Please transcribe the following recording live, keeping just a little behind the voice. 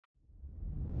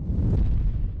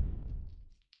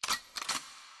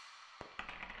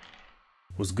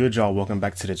What's good, y'all? Welcome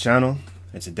back to the channel.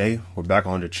 And today we're back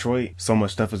on Detroit. So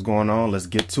much stuff is going on. Let's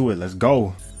get to it. Let's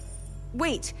go.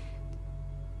 Wait.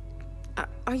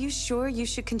 Are you sure you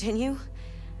should continue?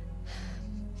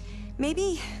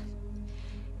 Maybe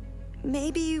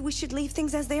we should leave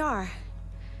things as they are.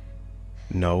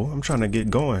 No, I'm trying to get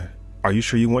going. Are you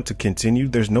sure you want to continue?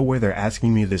 There's no way they're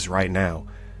asking me this right now.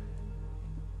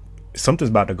 Something's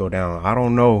about to go down. I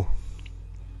don't know.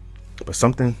 But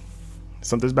something's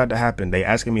about to happen. They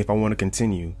asking me if I want to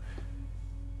continue.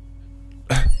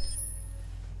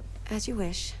 As you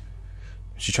wish.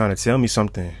 She's trying to tell me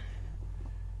something.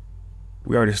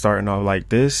 We already starting off like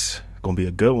this. Gonna be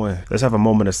a good one. Let's have a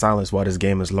moment of silence while this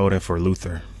game is loading for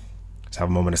Luther. Let's have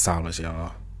a moment of silence,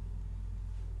 y'all.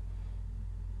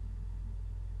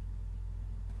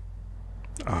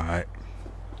 Alright.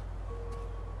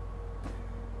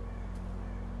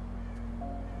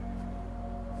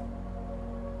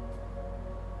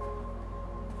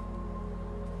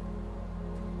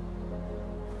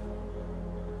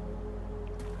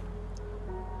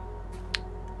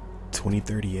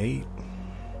 $20.38.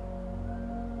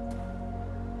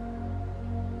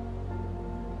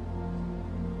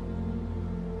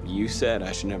 You said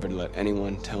I should never let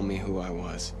anyone tell me who I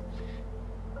was.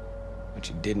 But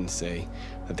you didn't say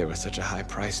that there was such a high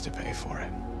price to pay for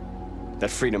it.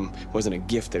 That freedom wasn't a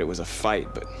gift, that it was a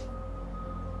fight, but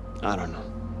I don't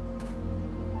know.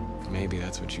 Maybe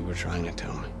that's what you were trying to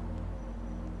tell me.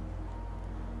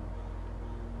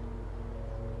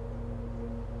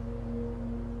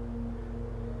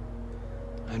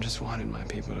 I just wanted my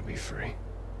people to be free.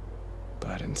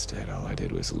 But instead, all I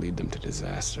did was lead them to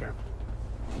disaster.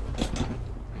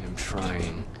 I am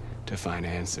trying to find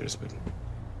answers, but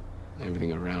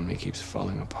everything around me keeps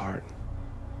falling apart.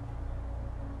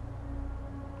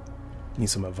 Need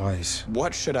some advice.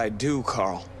 What should I do,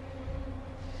 Carl?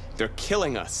 They're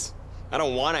killing us. I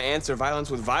don't want to answer violence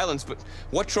with violence, but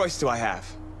what choice do I have?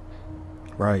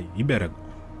 Right, you better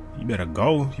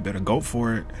go. You better go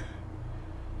for it.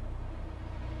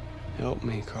 Help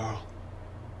me, Carl.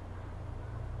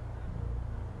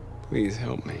 Please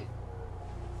help me.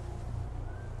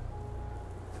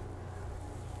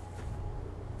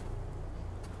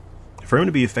 For him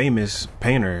to be a famous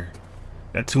painter,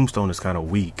 that tombstone is kind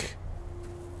of weak.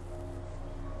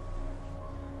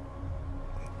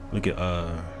 Look at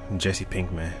Jesse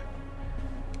Pinkman.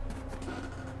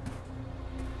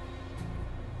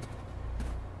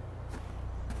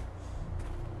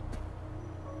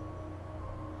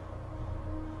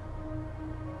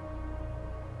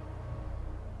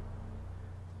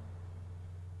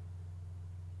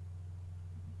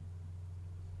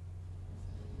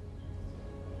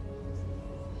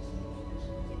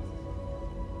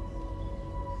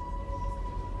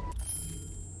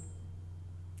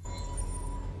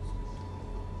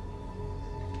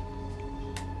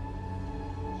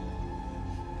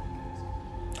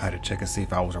 I had to check and see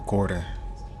if I was recording.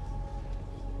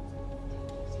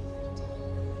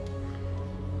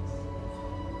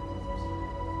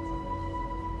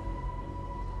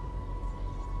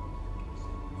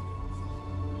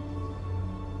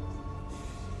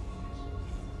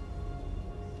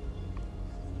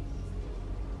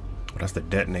 That's the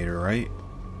detonator, right?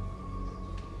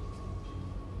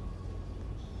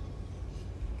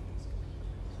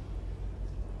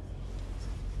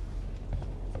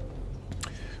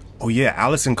 Oh yeah,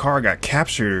 Allison Carr got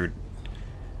captured.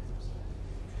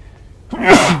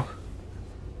 Yeah,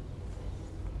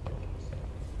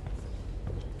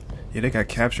 they got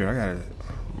captured. I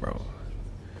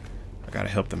gotta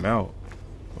help them out.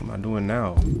 What am I doing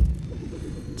now?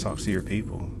 Talk to your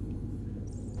people.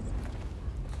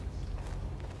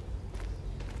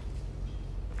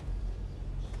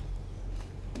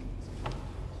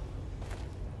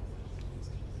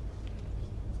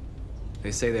 They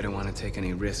say they don't want to take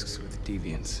any risks with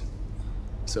deviants.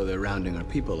 So they're rounding our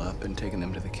people up and taking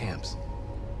them to the camps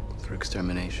for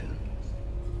extermination.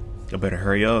 You better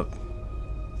hurry up.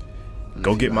 In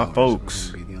Go a few get my hours,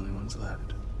 folks. We're gonna be the only ones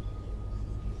left.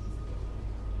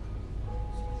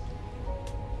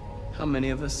 How many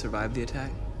of us survived the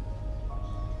attack?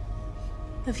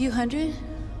 A few hundred?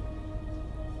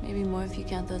 Maybe more if you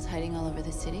count those hiding all over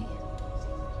the city.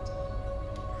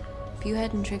 If you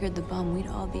hadn't triggered the bomb, we'd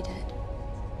all be dead.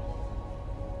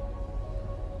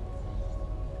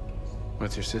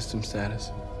 What's your system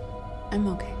status? I'm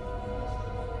okay.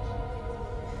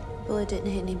 Bullet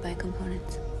didn't hit any bike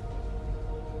components.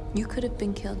 You could have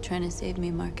been killed trying to save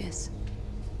me, Marcus.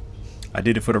 I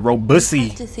did it for the robussy. We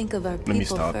have to think of our people Let me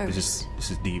stop. first. This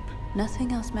is deep.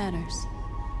 Nothing else matters.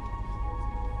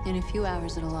 In a few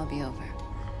hours, it'll all be over.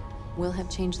 We'll have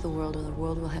changed the world, or the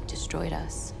world will have destroyed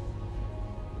us.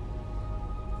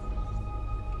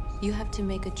 You have to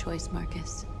make a choice,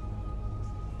 Marcus.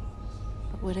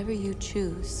 But whatever you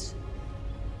choose,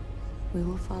 we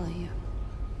will follow you.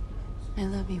 I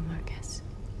love you, Marcus.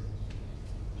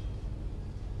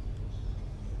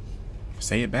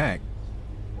 Say it back.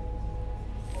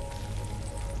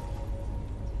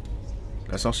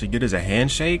 That's all she get is a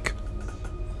handshake?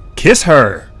 Kiss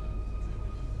her!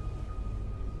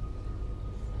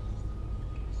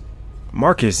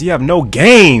 Marcus, you have no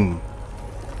game!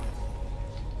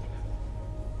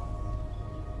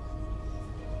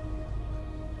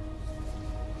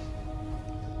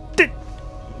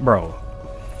 Bro.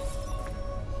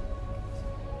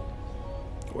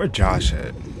 Where Josh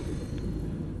at?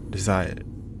 Decide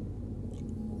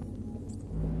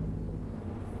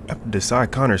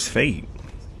Connor's fate.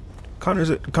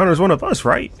 Connor's one of us,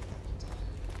 right?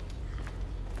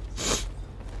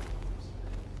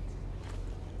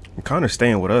 Connor's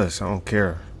staying with us. I don't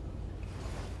care.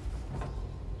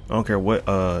 I don't care what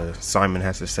Simon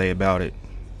has to say about it.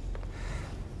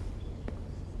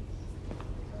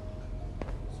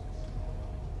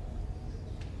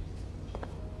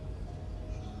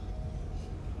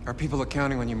 Our people are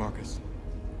counting on you, Marcus.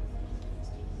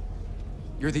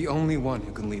 You're the only one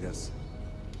who can lead us.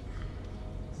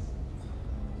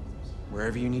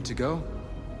 Wherever you need to go,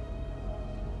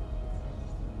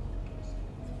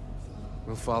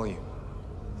 we'll follow you.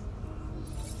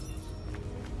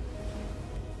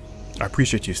 I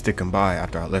appreciate you sticking by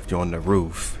after I left you on the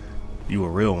roof. You a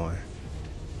real one.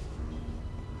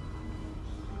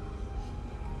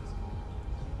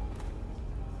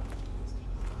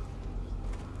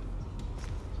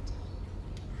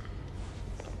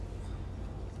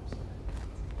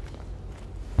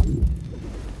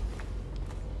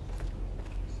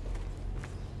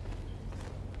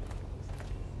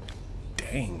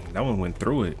 Dang, that one went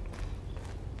through it.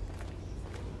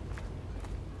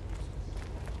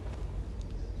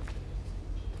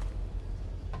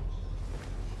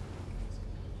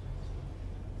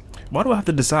 Why do I have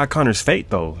to decide Connor's fate,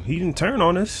 though? He didn't turn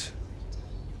on us.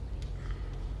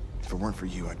 If it weren't for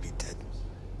you, I'd be dead.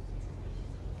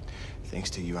 Thanks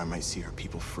to you, I might see our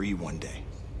people free one day.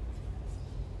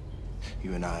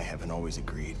 You and I haven't always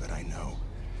agreed, but I know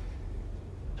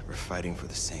that we're fighting for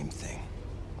the same thing.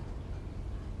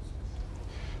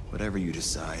 Whatever you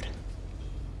decide,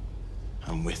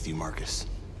 I'm with you, Marcus.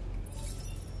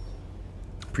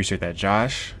 Appreciate that,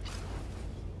 Josh.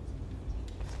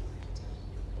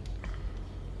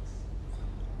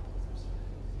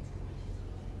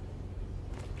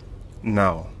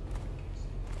 No.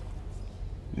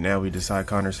 Now we decide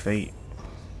Connor's fate.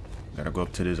 Gotta go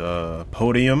up to this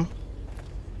podium.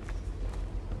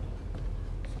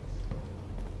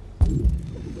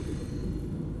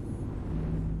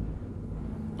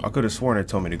 I could have sworn it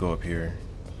told me to go up here.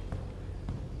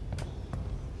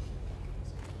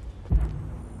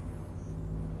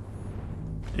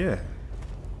 Yeah.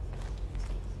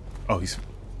 Oh, he's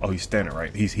standing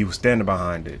right. He was standing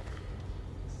behind it.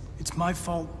 It's my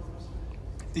fault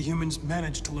the humans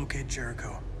managed to locate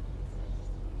Jericho.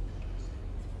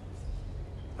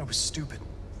 I was stupid.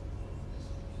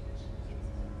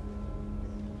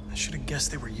 I should have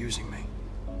guessed they were using me.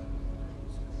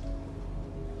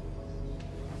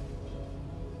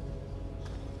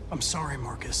 I'm sorry,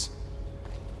 Marcus.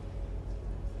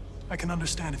 I can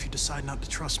understand if you decide not to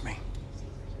trust me.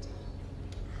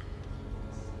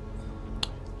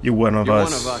 You're one of us.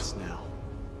 You're one of us now.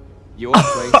 Your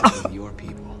place is with your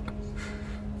people.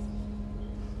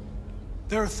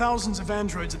 There are thousands of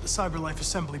androids at the CyberLife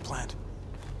assembly plant.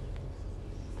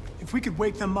 If we could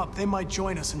wake them up, they might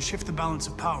join us and shift the balance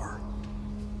of power.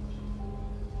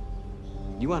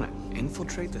 You want to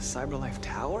infiltrate the CyberLife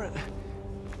tower?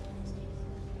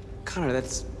 Connor,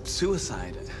 that's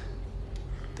suicide.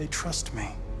 They trust me.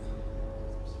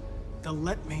 They'll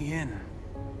let me in.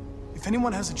 If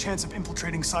anyone has a chance of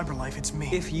infiltrating CyberLife, it's me.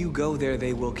 If you go there,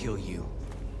 they will kill you.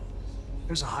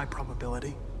 There's a high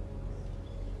probability.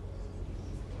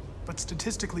 But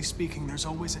statistically speaking, there's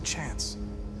always a chance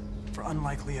for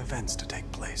unlikely events to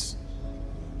take place.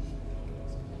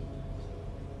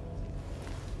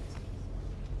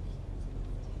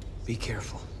 Be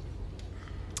careful.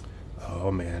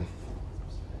 Oh man,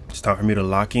 it's time for me to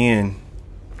lock in.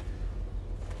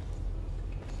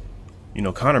 You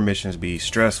know, Connor missions be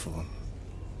stressful.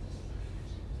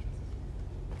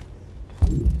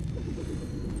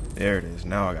 There it is.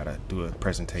 Now I gotta do a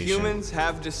presentation. Humans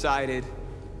have decided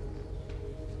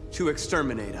to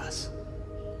exterminate us.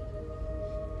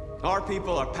 Our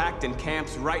people are packed in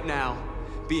camps right now,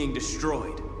 being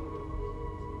destroyed.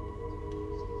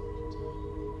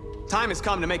 Time has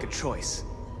come to make a choice.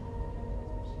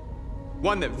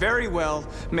 One that very well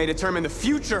may determine the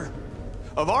future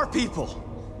of our people.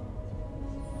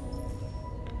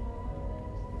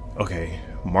 Okay,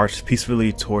 march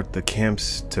peacefully toward the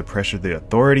camps to pressure the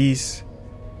authorities.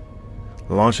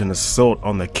 Launch an assault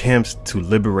on the camps to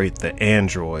liberate the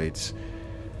androids.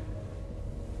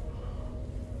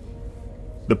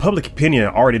 The public opinion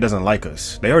already doesn't like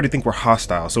us. They already think we're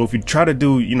hostile. So if you try to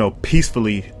do, you know,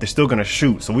 peacefully, they're still gonna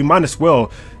shoot. So we might as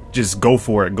well just go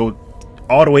for it. Go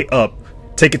all the way up.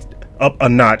 Take it up a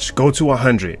notch. Go to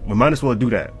 100. We might as well do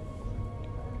that.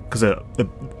 Because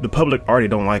the public already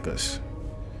don't like us.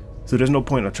 So there's no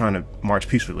point of trying to march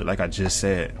peacefully, like I just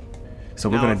said. So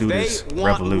we're gonna do this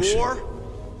revolution. War,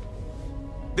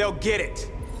 they'll get it.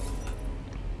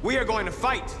 We are going to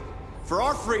fight for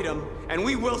our freedom, and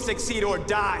we will succeed or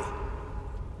die.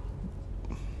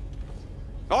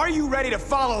 Are you ready to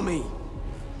follow me?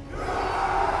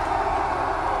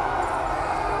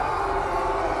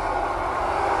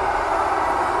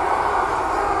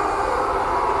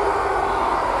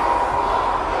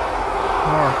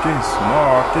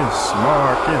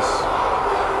 Marcus.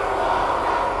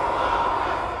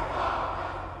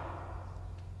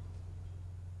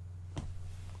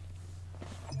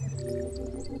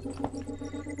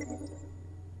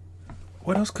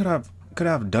 What else could I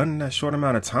have done in that short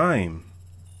amount of time?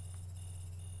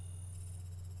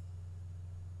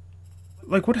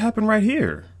 Like, what happened right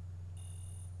here?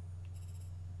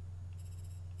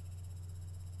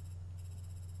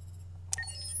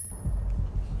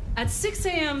 At 6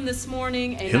 a.m. this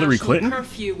morning, a Hillary national Clinton?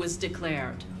 curfew was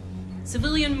declared.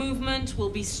 Civilian movement will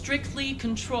be strictly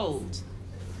controlled.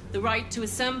 The right to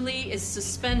assembly is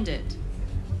suspended.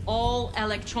 All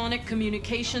electronic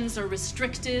communications are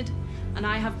restricted, and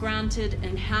I have granted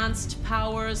enhanced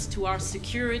powers to our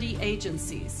security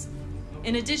agencies.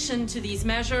 In addition to these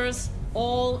measures,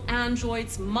 all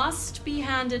androids must be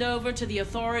handed over to the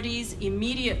authorities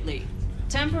immediately.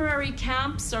 Temporary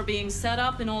camps are being set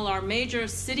up in all our major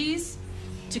cities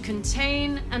to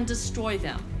contain and destroy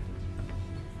them.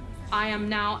 I am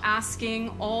now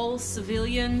asking all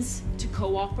civilians to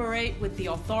cooperate with the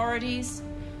authorities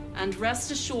and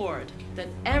rest assured that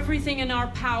everything in our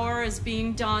power is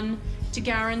being done to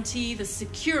guarantee the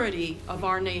security of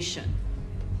our nation.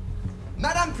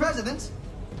 Madam President!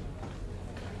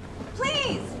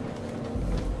 Please!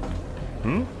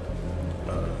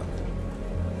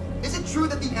 Is it true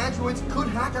that the androids could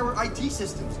hack our IT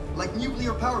systems, like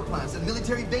nuclear power plants and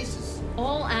military bases?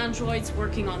 All androids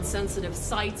working on sensitive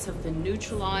sites have been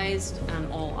neutralized,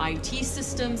 and all IT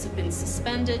systems have been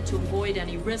suspended to avoid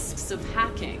any risks of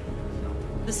hacking.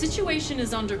 The situation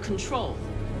is under control.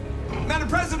 Madam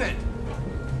President!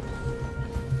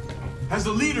 Has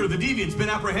the leader of the Deviants been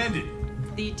apprehended?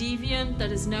 The deviant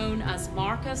that is known as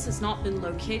Marcus has not been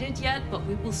located yet, but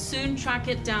we will soon track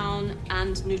it down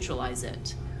and neutralize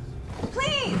it.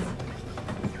 Please!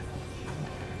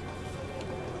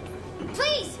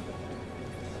 Please!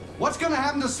 What's gonna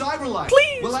happen to CyberLife?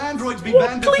 Please! Will androids be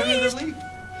banned definitively?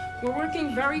 We're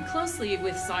working very closely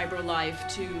with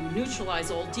CyberLife to neutralize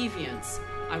all deviants.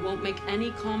 I won't make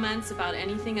any comments about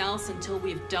anything else until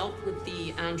we've dealt with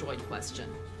the android question.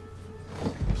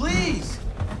 Please!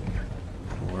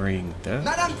 Worrying death?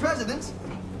 Madam President!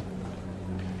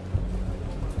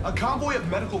 A convoy of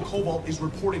medical cobalt is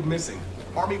reported missing.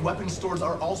 Army weapons stores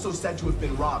are also said to have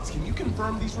been robbed. Can you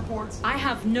confirm these reports? I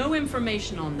have no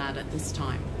information on that at this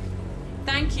time.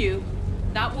 Thank you.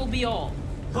 That will be all.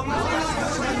 Like,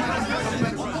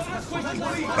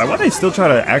 why are they still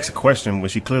trying to ask a question when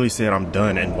she clearly said I'm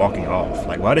done and walking off?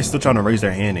 Like, why are they still trying to raise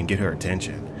their hand and get her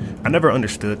attention? I never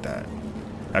understood that.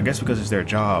 I guess because it's their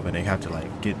job and they have to,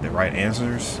 like, get the right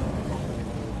answers.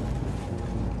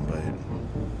 But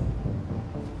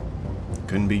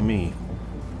couldn't be me.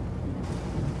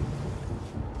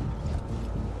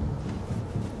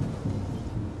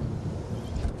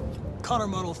 Connor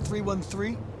model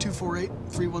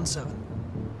 313-248-317.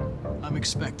 I'm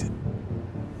expected.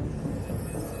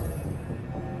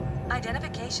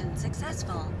 Identification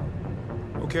successful.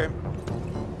 Okay.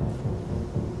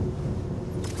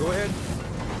 Go ahead.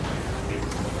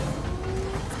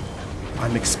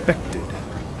 I'm expected.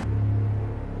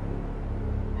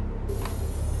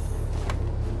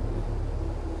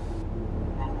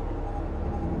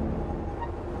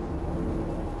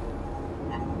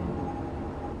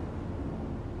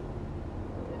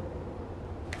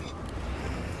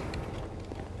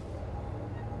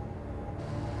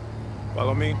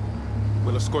 Follow me.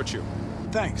 We'll escort you.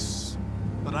 Thanks,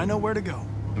 but I know where to go.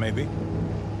 Maybe.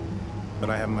 But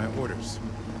I have my orders.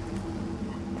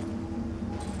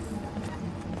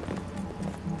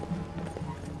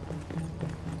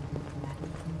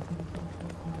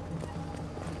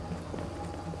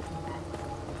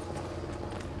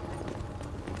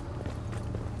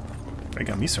 They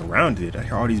got me surrounded. I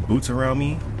hear all these boots around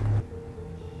me.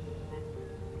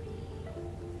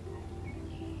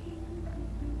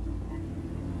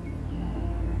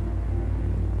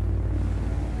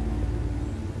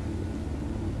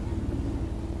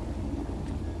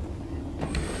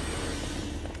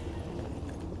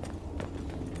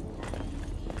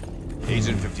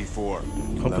 Agent 54.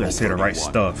 Hopefully I say the right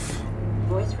stuff.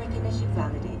 Voice recognition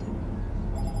validated.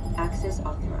 Access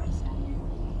authorized.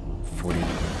 49.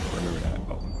 Remember that.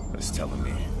 Oh, that's telling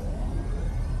me.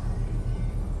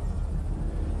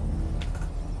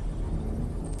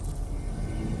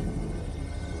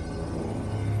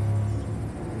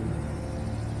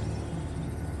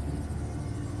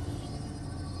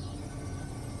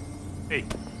 Hey,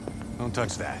 don't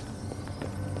touch that.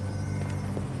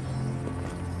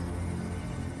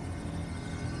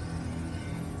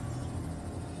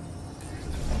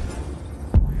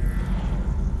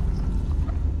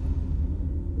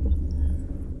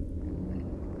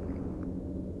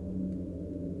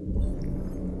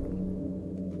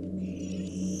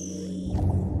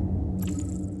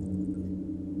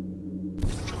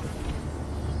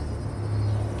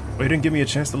 Well, he didn't give me a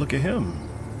chance to look at him.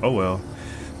 Oh well.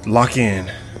 Lock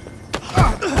in.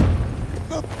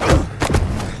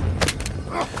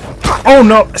 Oh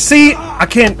no! See? I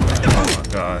can't. Oh my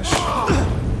gosh.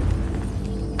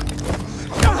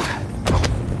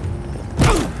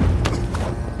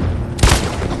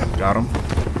 Got him.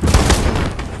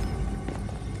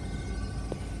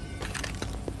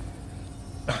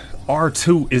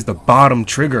 R2 is the bottom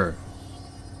trigger.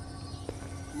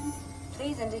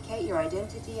 Please indicate your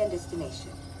identity and destination.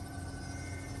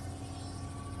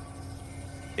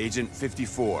 Agent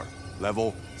 54.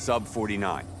 Level sub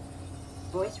 49.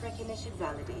 Voice recognition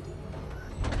validated.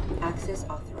 Access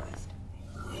authorized.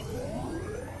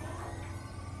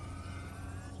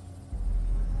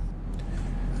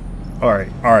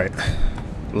 Alright.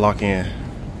 Lock in.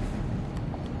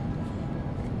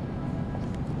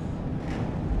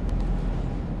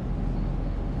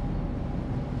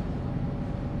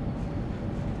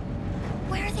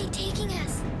 Where are they taking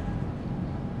us?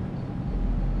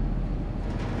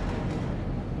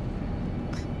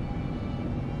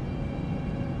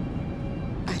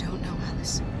 I don't know,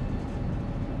 Alice.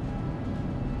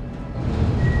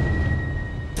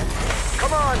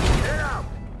 Come on, get out!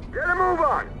 Get a move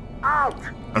on! Out!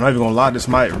 I'm not even gonna lie, this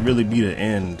might really be the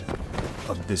end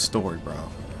of this story, bro.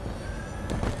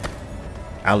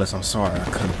 Alice, I'm sorry I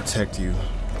couldn't protect you.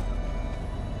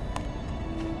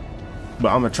 But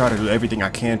I'm gonna try to do everything I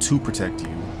can to protect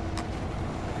you.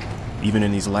 Even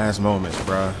in these last moments,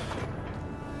 bruh.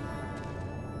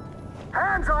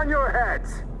 Hands on your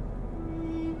heads!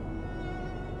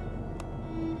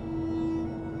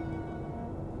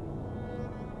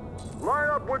 Line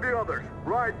up with the others,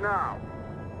 right now.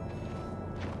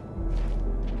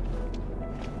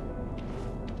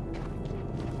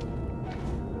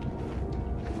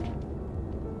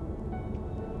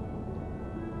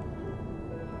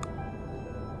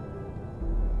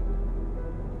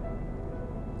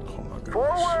 Oh my goodness.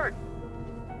 Forward!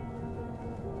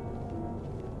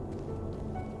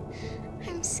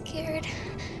 I'm scared.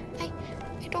 I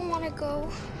don't want to go.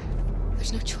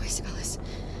 There's no choice, Alice.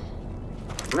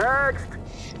 Next!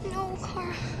 No,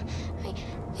 Kara.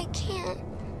 I can't.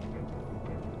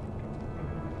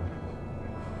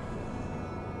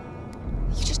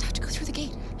 You just have to go through the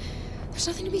gate. There's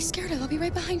nothing to be scared of. I'll be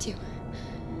right behind you.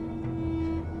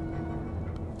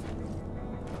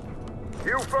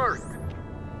 You first!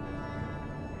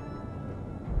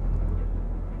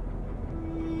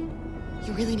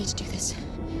 You really need to do this.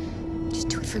 Just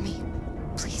do it for me.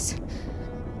 Please.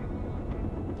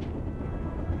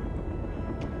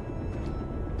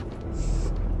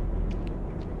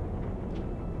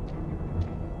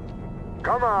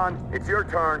 Come on, it's your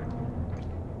turn.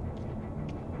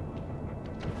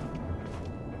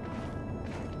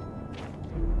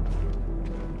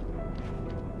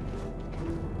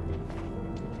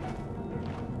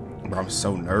 Bro, I'm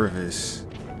so nervous.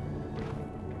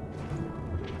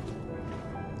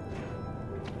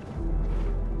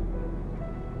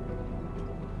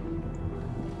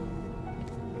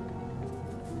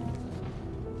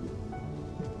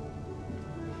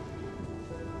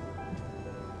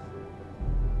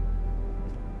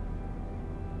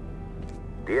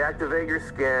 Deactivate your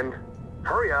skin.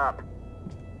 Hurry up.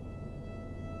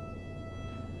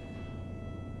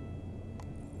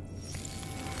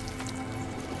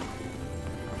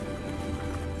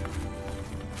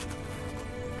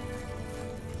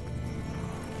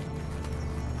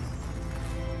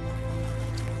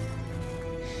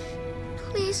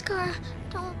 Please, Kara,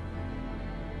 don't.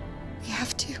 We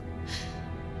have to.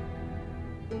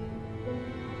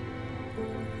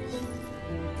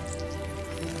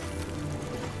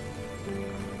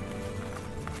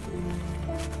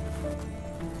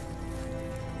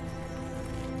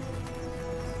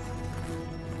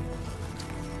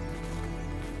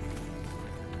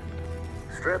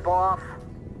 Strip off.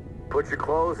 Put your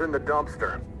clothes in the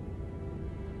dumpster.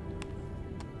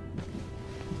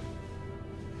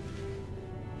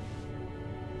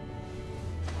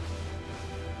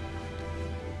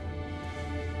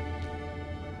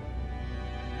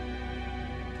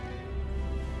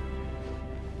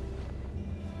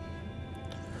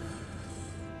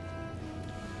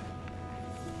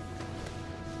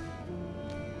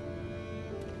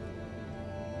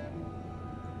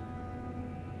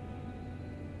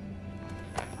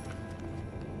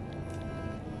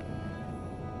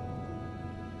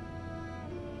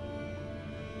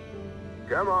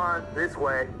 Come on, this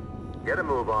way. Get a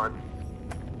move on.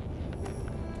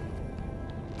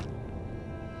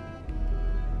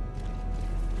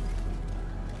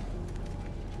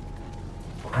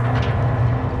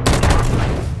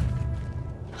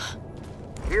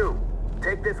 You,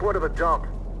 take this one to the dump.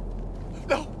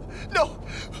 No, no,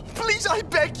 please, I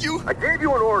beg you. I gave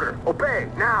you an order. Obey,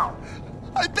 now.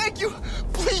 I beg you,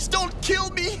 please don't kill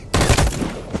me.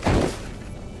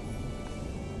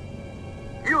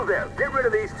 You there, get rid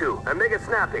of these two, and make it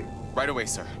snappy. Right away,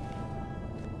 sir.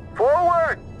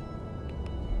 Forward!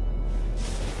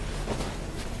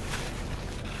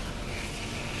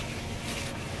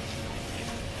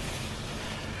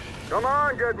 Come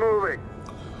on, get moving.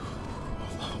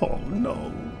 Oh,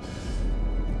 no.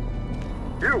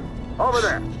 You, over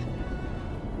there.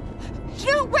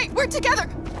 No, wait, we're together.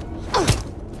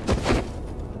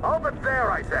 Over there,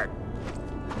 I said.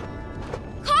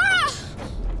 Kara!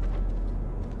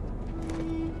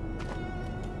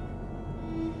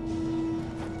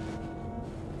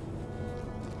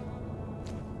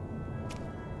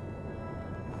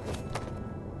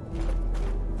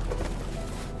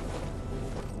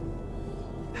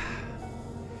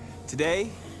 Today,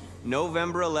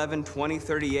 November 11,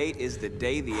 2038, is the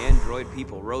day the android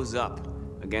people rose up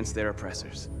against their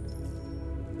oppressors.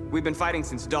 We've been fighting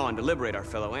since dawn to liberate our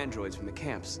fellow androids from the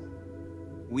camps.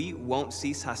 We won't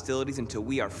cease hostilities until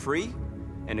we are free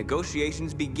and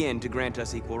negotiations begin to grant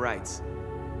us equal rights.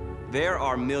 There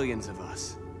are millions of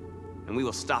us, and we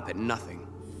will stop at nothing.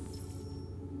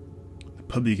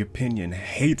 Public opinion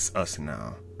hates us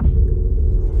now.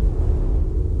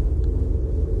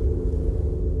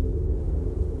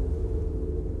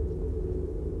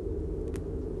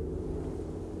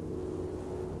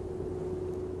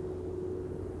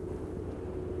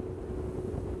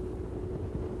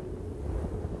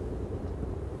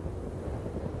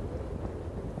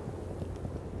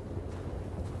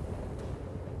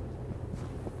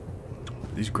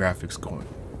 These graphics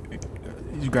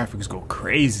go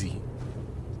crazy.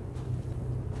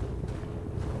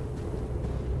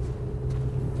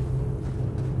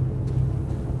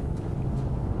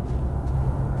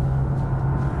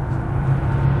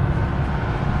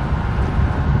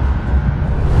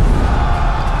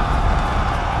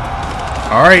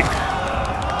 All right,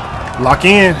 lock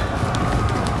in.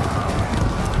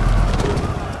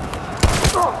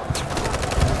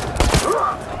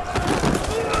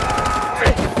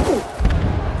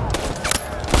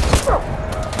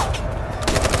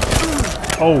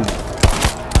 Oh.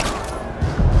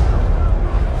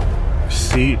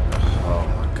 See? Oh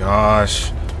my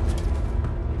gosh.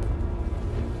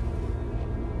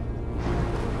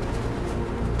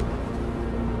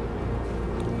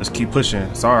 Let's keep pushing.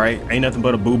 It's alright. Ain't nothing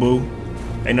but a boo-boo.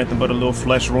 Ain't nothing but a little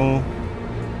flesh room.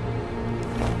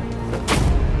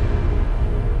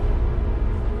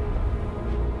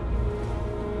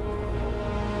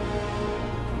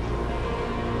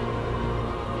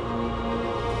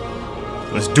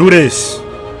 Let's do this.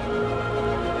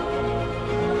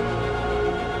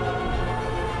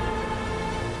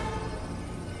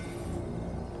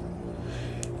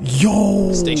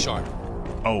 Yo. Stay sharp.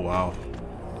 Oh wow.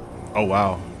 Oh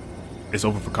wow. It's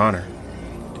over for Connor.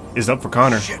 It's up for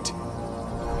Connor. Shit.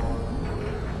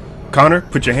 Connor,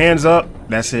 put your hands up.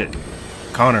 That's it.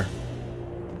 Connor.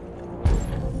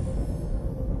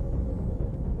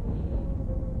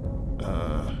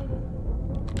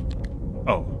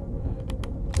 Oh.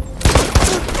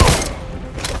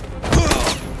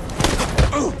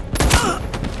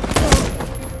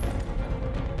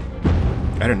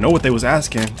 I didn't know what they was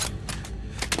asking.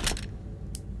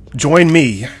 Join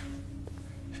me,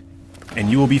 and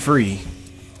you will be free.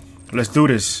 Let's do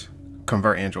this.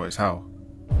 Convert androids. How?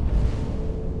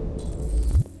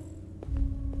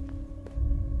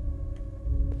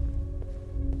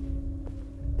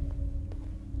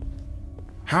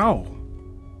 How?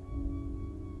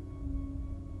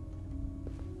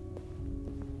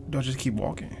 Do I just keep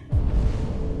walking?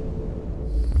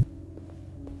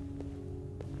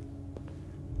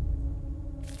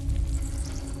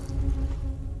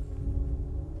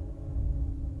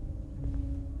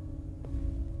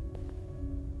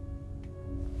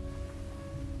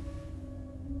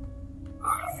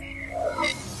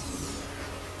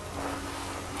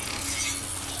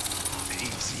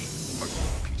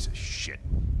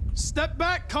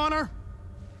 back, Connor.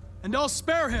 And I'll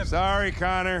spare him. Sorry,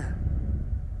 Connor.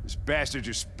 This bastard's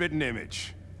your spitting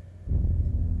image.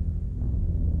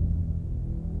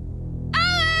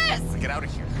 Alice! Get out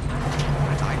of here. I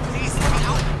want to die. Please, let me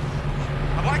out.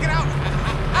 I want to get out.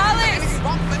 Alice!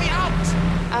 Let me out.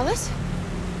 Alice?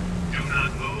 Do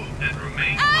not move and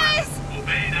remain Alice! silent.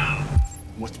 Obey now.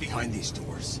 What's behind these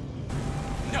doors?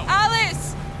 No.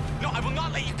 Alice! No, I will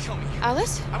not let you kill me.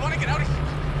 Alice? I want to get out of here.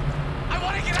 I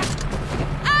want to get out.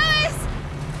 Alice!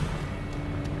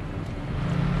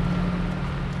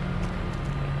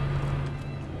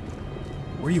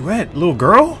 Where you at, little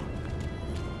girl?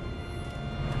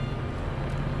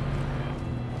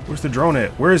 Where's the drone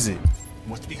at? Where is it?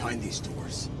 What's behind these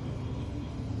doors?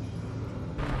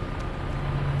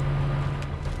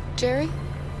 Jerry?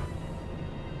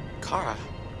 Kara.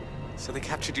 So they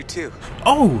captured you too.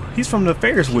 Oh, he's from the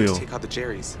Ferris wheel. Take out the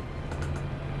Jerrys.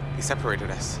 They separated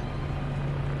us.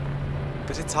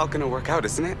 But it's all gonna work out,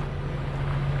 isn't it?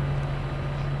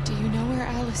 Do you know where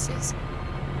Alice is?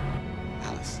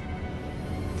 Alice.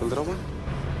 The little one?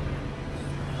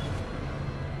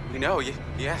 We know,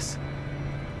 yes.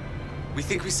 We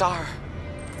think we saw her.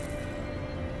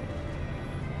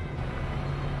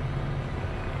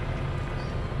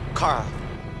 Kara,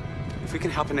 if we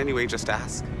can help in any way, just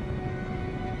ask.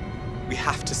 We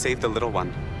have to save the little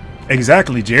one.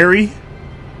 Exactly, Jerry.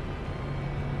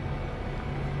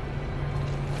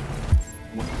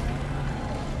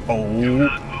 Oh. Do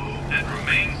not move and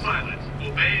remain silent.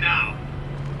 Obey now.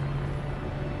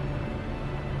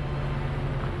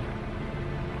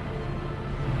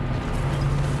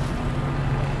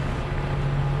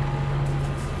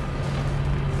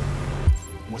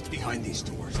 What's behind these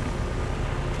doors?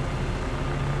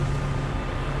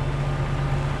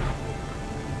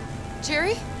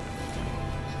 Jerry?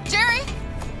 Jerry?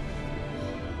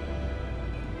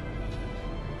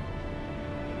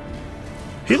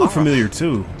 He looked familiar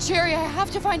too. Jerry, I have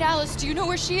to find Alice. Do you know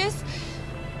where she is?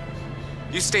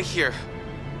 You stay here.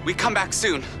 We come back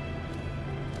soon.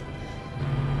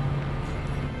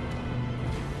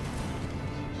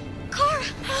 Kara!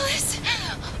 Alice!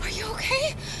 Are you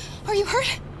okay? Are you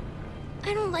hurt?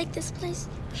 I don't like this place.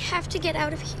 We have to get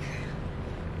out of here.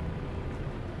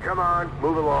 Come on,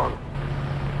 move along.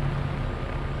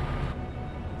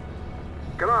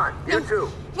 Come on, you two.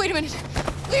 Wait a minute.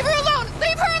 Leave her alone!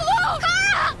 Leave her alone!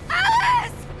 Kara!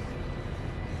 Alice!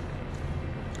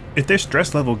 If their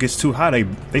stress level gets too high,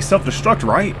 they self-destruct,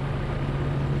 right?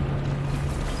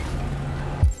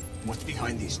 What's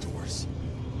behind these doors?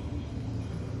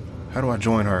 How do I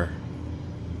join her?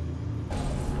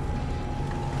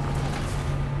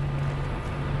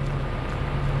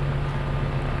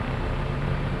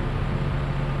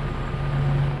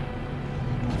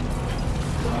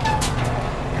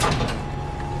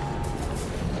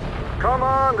 Come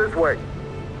on, this way.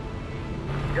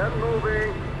 Get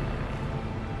moving.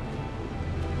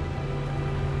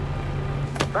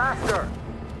 Faster.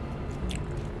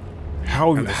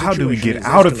 How do we get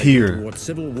out of here? Towards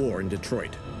civil war in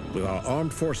Detroit, with our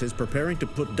armed forces preparing to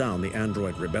put down the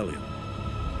android rebellion.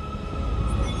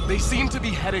 They seem to be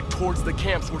headed towards the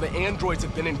camps where the androids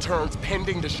have been interned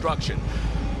pending destruction.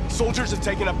 Soldiers have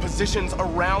taken up positions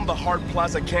around the Hart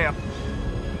Plaza camp.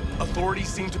 Authorities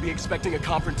seem to be expecting a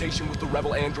confrontation with the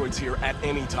rebel androids here at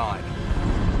any time.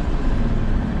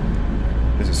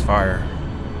 This is fire.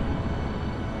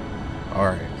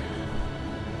 Alright.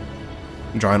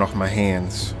 I'm drying off my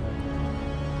hands.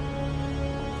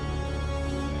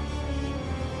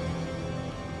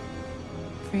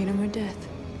 Freedom or death?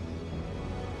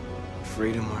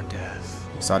 Freedom or death.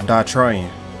 So I die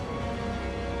trying.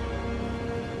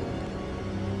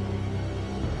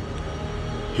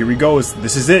 Here we go.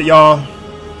 This is it, y'all.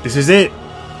 This is it.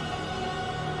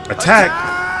 Attack!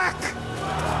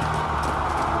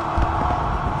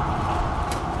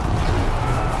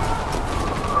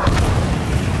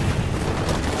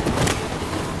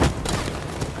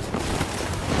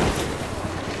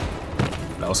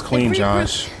 That was clean,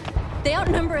 Josh. They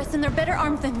outnumber us and they're better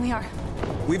armed than we are.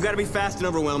 We've got to be fast and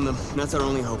overwhelm them. That's our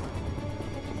only hope.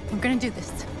 We're gonna do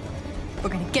this. We're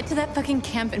gonna get to that fucking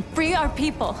camp and free our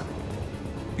people.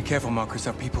 Be careful, Marcus.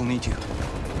 Our people need you.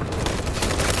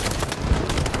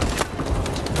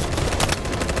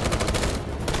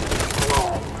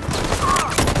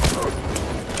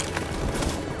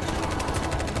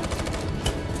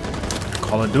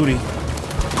 Call of Duty.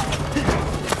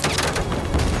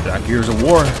 That Gears of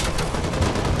War.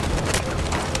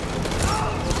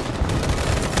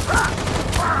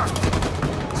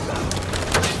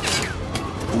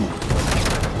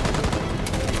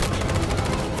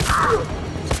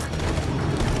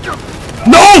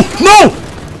 No! No!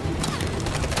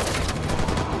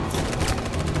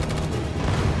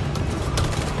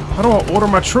 How do I order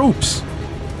my troops?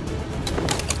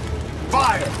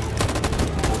 Fire!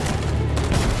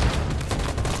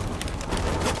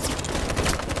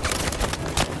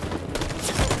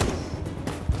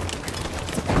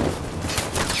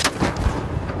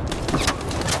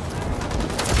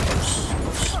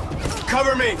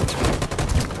 Cover me!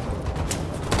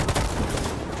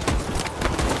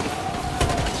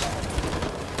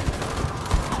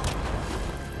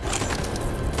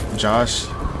 Josh.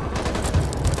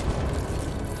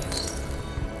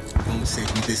 Won't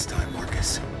save me this time,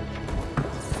 Marcus.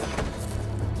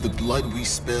 The blood we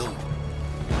spill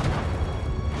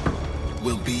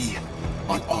will be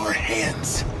on our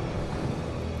hands.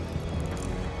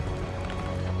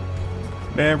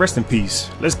 Man, rest in peace.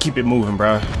 Let's keep it moving,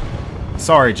 bruh.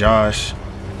 Sorry, Josh.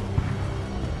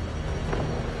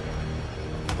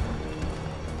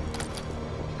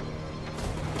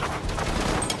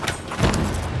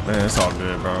 Man, it's all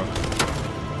good, bro.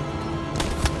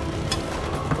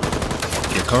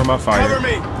 Yeah, cover my fire. Cover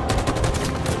me!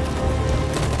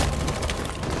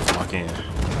 Lock in.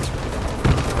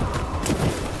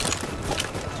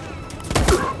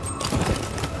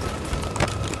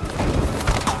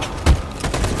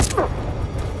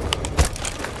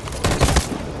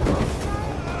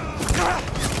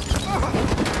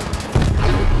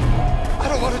 I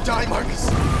don't want to die, Marcus.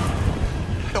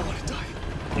 I don't want to die.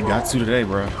 You got to today,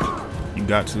 bro. You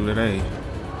got to today.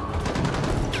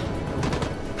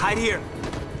 Hide here.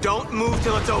 Don't move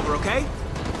till it's over, okay?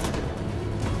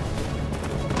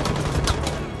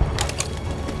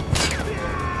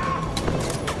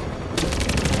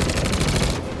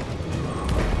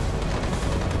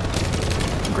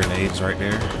 Grenades right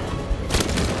there.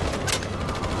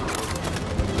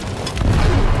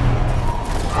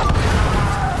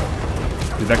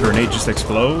 Did that grenade just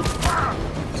explode?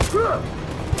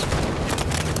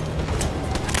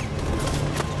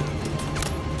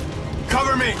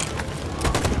 Cover me!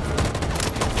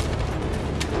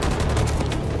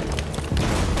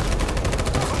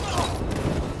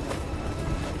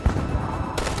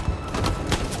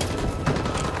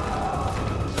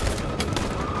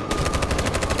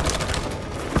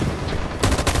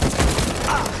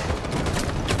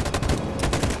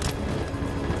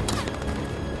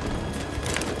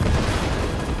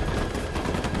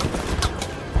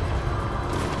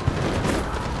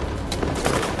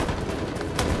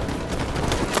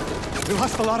 We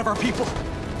lost a lot of our people.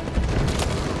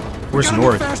 Where's We gotta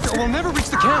North? move faster, or we'll never reach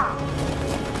the camp.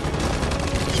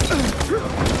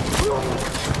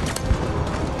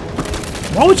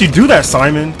 Why would you do that,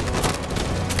 Simon?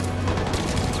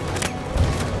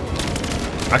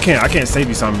 I can't save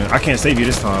you, Simon. I can't save you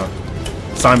this time.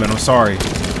 Simon, I'm sorry.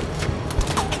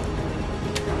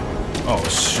 Oh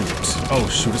shoot. Oh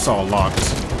shoot, it's all locked.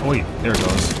 Oh, wait, there it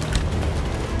goes.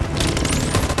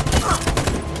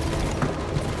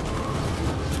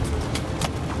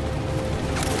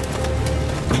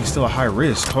 He's still a high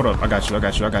risk. Hold up, I got you.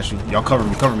 Y'all cover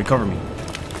me.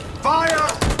 Fire!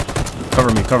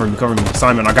 Cover me.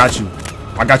 Simon, I got you,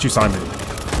 Simon.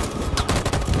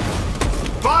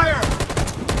 Fire!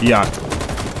 Yeah.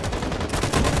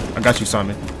 I got you,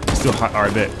 Simon. Still hot.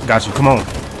 Alright, bet. Got you. Come on.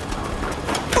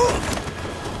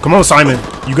 Come on, Simon.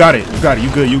 You got it. You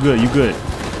good.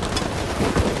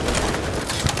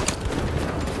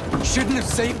 Shouldn't have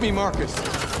saved me, Marcus.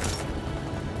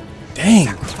 Dang.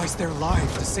 Sacrifice their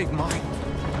lives to save mine.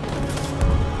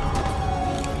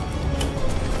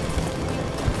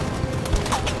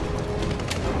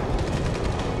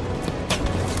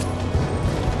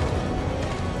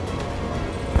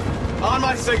 On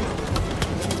my signal.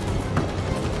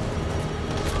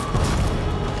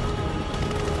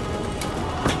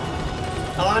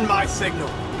 On my signal.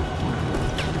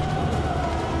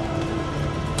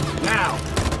 Now.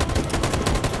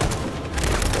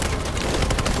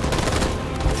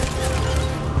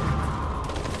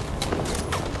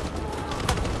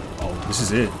 Oh, this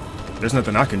is it. There's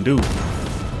nothing I can do.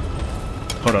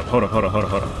 Hold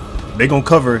up. They gonna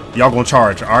cover. Y'all gonna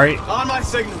charge, alright? On my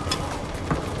signal.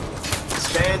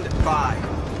 Stand by.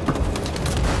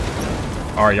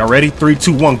 Alright, y'all ready? 3,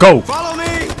 2, 1, go! Follow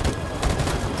me!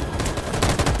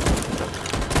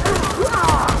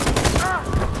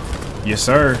 Yes,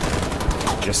 sir.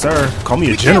 Call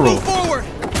me a general. Move forward.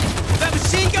 That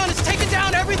machine gun has taken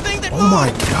down everything that Oh my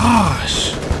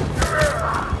gosh.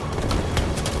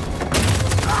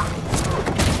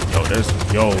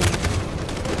 Yo.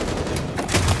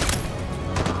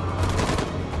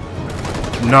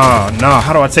 Nah.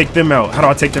 How do I take them out?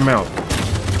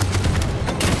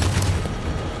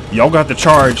 Y'all got the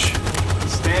charge.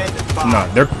 Stand by. Nah,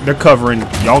 they're covering.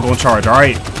 Y'all gonna charge,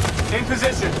 alright? In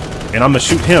position. And I'm gonna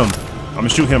shoot him. I'm gonna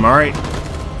shoot him, alright?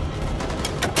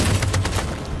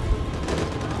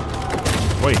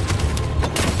 Wait.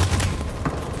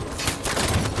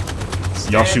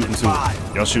 Y'all shooting too.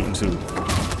 Y'all shooting too.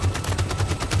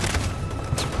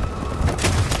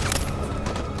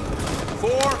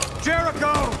 For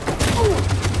Jericho!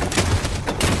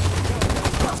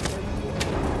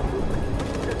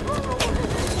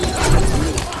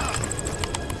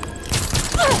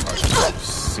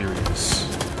 Serious.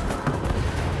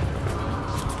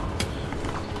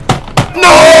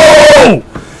 No!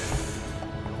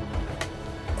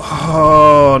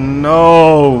 Oh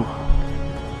no.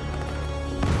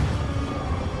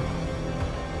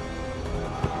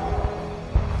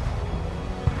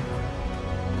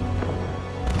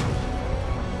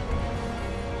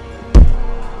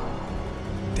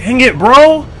 Dang it,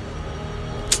 bro.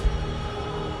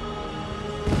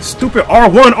 Stupid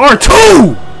R1,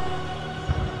 R2!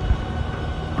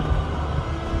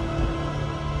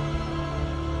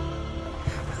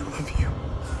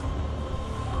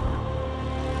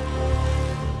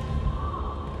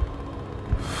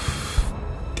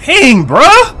 Dang,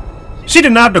 bruh! She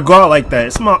did not have to go out like that.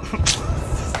 It's my...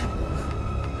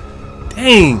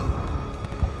 Dang.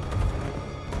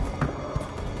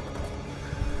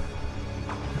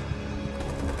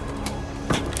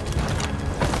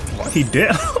 Why he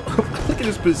dead? Look at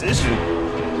his position.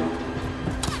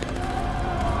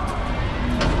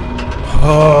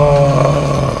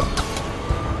 Oh.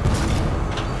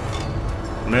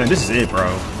 Man, this is it, bro.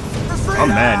 I'm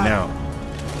mad now.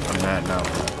 I'm mad now,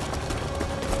 bro.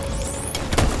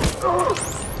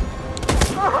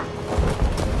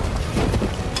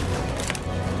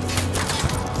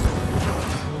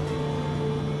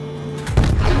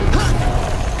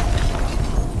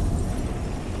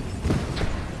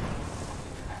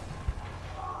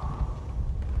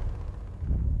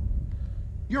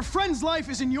 Your friend's life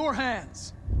is in your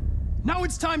hands. Now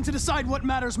it's time to decide what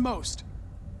matters most.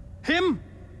 Him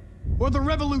or the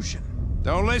revolution?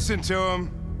 Don't listen to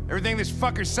him. Everything this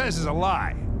fucker says is a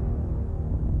lie.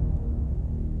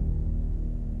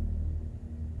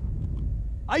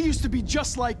 I used to be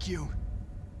just like you.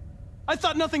 I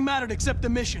thought nothing mattered except the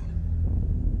mission.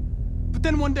 But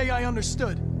then one day I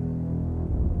understood.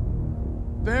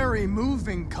 Very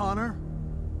moving, Connor.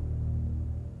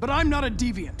 But I'm not a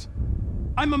deviant.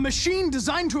 I'm a machine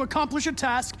designed to accomplish a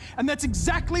task, and that's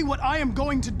exactly what I am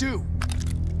going to do.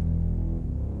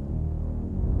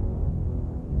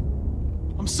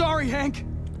 I'm sorry, Hank.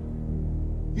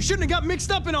 You shouldn't have got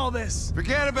mixed up in all this.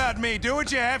 Forget about me. Do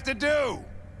what you have to do.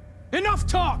 Enough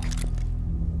talk!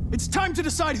 It's time to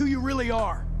decide who you really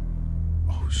are.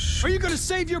 Oh, shit. Are you going to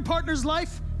save your partner's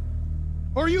life?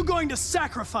 Or are you going to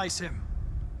sacrifice him?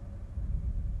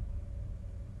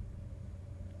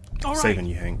 All right. Saving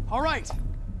you, Hank. All right.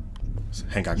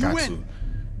 Hank, I You got win. you.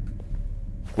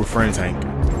 We're friends, Hank.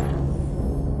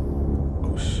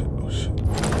 Oh shit, oh shit.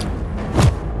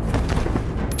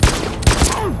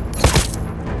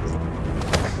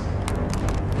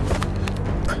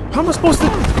 How am I supposed to...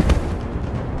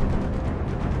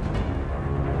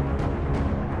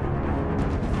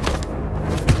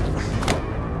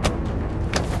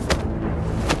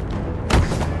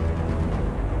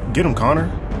 Get him, Connor.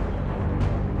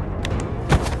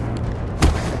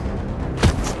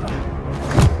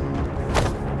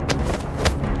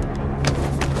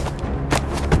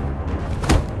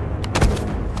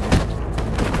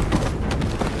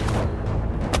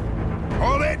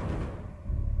 Hold it!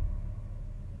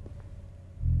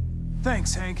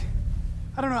 Thanks, Hank.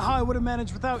 I don't know how I would have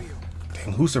managed without you.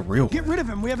 Dang, who's the real one? Get rid of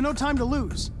him. We have no time to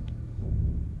lose.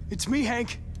 It's me,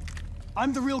 Hank.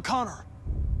 I'm the real Connor.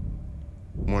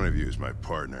 One of you is my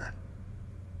partner.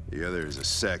 The other is a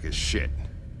sack of shit.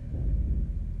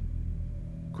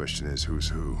 Question is, who's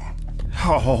who?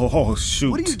 Oh,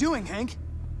 shoot. What are you doing, Hank?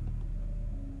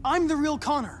 I'm the real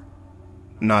Connor.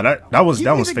 Nah, that was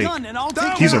Give me the fake. gun and I'll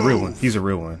take He's a care real of one. it. He's a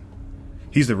real one.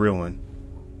 He's the real one.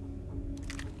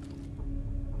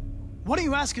 Why don't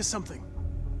you ask us something?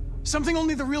 Something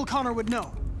only the real Connor would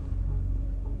know.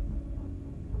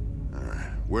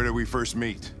 Where did we first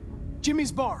meet?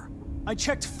 Jimmy's bar. I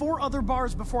checked 4 other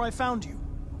bars before I found you.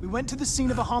 We went to the scene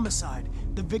of a homicide.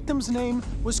 The victim's name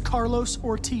was Carlos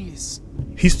Ortiz.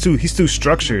 He's too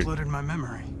structured. Blooded my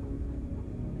memory.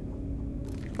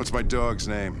 What's my dog's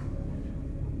name?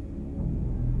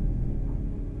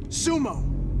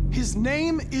 Sumo. His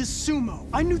name is Sumo.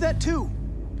 I knew that too.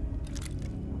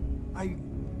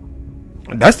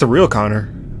 That's the real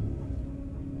Connor.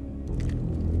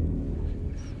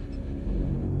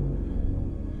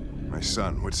 My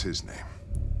son, what's his name?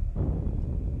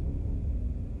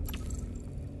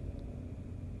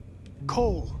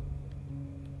 Cole.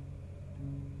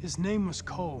 His name was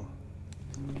Cole.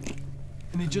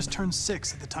 And he just turned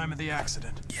 6 at the time of the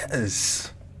accident.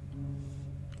 Yes.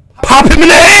 Pop him in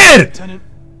the head! Lieutenant,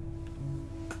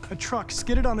 a truck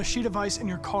skidded on a sheet of ice and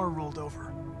your car rolled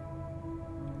over.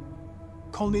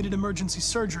 Cole needed emergency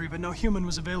surgery, but no human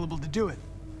was available to do it.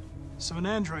 So an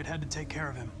android had to take care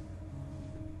of him.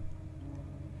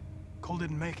 Cole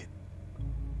didn't make it.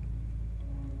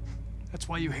 That's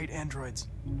why you hate androids.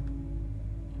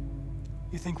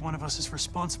 You think one of us is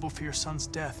responsible for your son's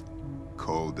death.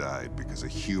 Cole died because a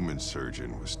human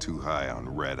surgeon was too high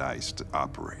on red ice to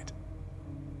operate.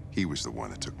 He was the one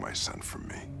that took my son from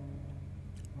me.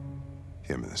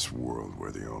 Him in this world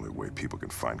where the only way people can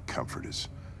find comfort is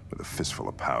with a fistful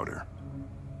of powder.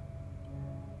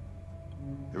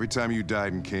 Every time you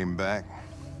died and came back,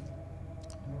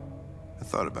 I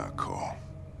thought about Cole.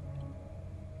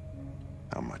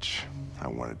 How much I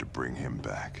wanted to bring him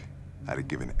back. I'd have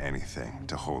given anything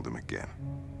to hold him again.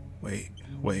 Wait.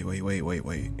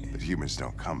 But humans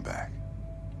don't come back.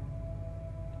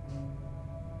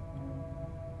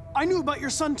 I knew about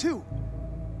your son too.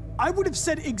 I would have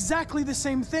said exactly the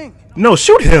same thing. No,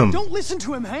 shoot him! Don't listen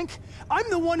to him, Hank. I'm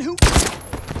the one who...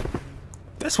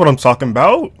 That's what I'm talking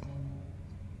about.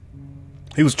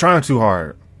 He was trying too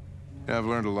hard. Yeah, I've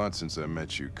learned a lot since I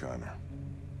met you, Connor.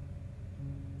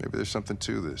 Maybe there's something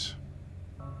to this.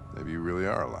 Maybe you really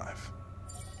are alive.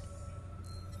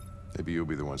 Maybe you'll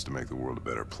be the ones to make the world a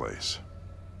better place.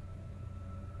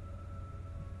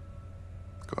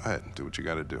 Go ahead and do what you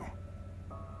gotta do.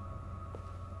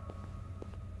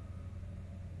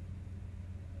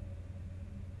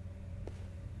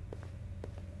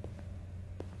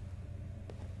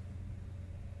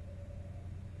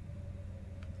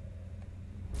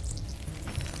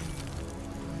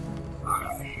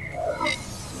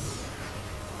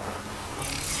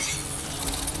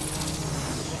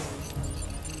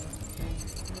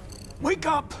 Wake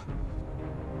up!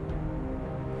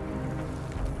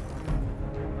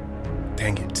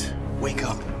 Dang it. Wake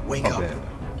up, wake up.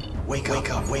 Wake up,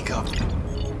 wake up, wake up.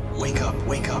 Wake up,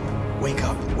 wake up, wake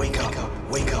up, wake up,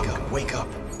 wake up, wake up,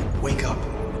 wake up.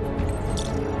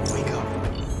 Wake up.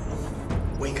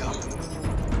 Wake up.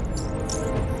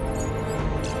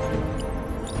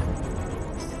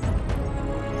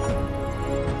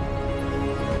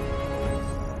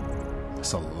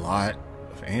 That's a lot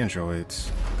of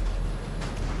androids.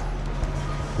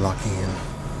 Lock in.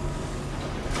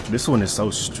 This one is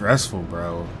so stressful,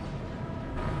 bro.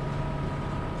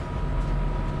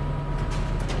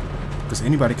 Because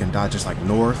anybody can die, just like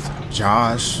North,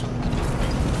 Josh.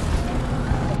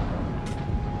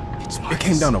 It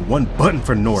came down to one button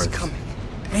for North. He's coming.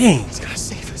 Dang. He's gonna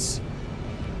save us.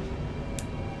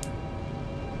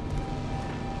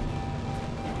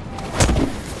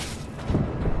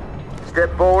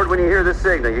 Step forward when you hear the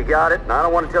signal. You got it? I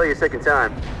don't want to tell you a second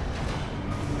time.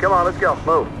 Come on, let's go.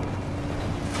 Move.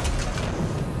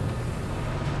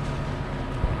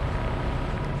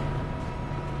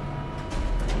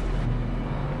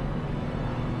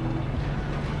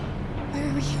 Why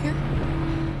are we here?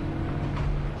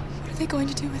 What are they going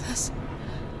to do with us?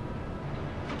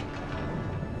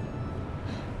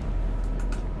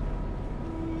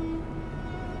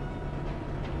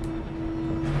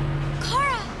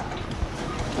 Kara!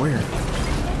 Where?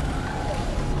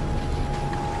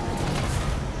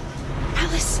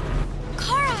 Alice!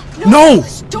 Kara! No!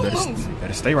 Alice, don't move! You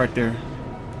better stay right there.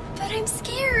 But I'm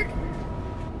scared.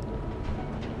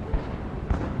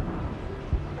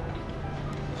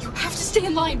 You have to stay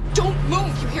in line. Don't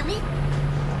move, you hear me?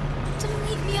 Don't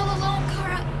leave me all alone,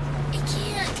 Kara. I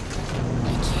can't.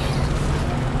 I can't.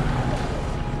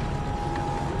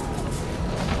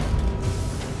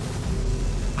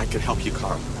 I can help you,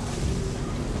 Carl.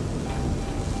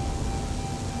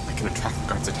 I can attract the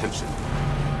guard's attention.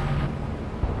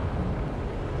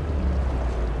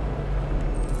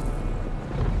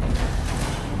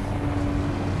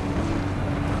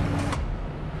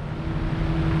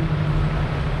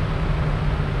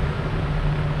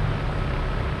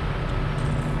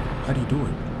 How do you do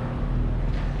it?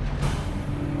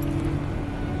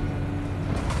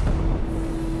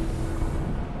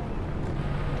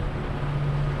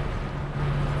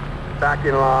 Back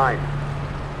in line.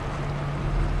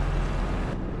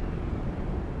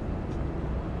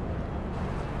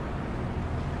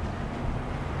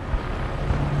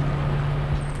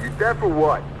 You deaf or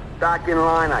what? Back in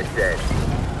line, I said.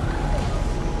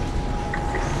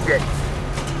 Shit.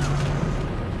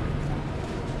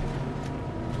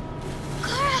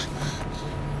 Kara!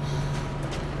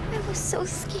 I was so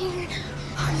scared.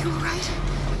 Are you alright?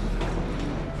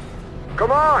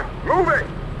 Come on, move it!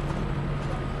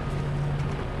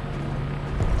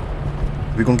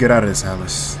 We're gonna get out of this,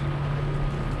 Alice.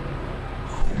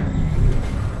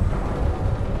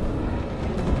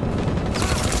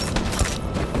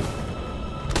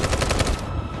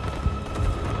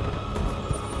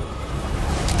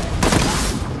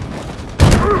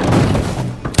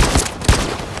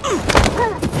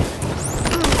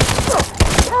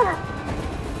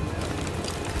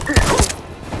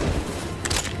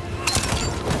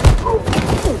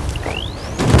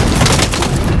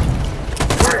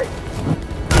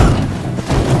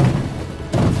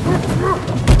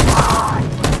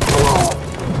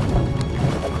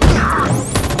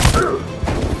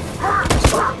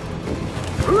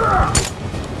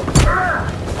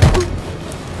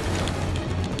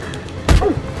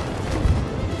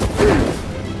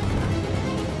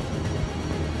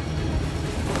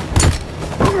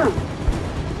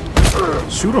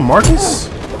 Shoot him, Marcus.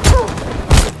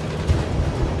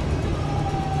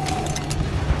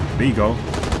 There you go.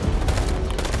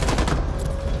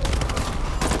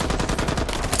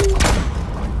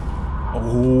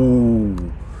 Oh.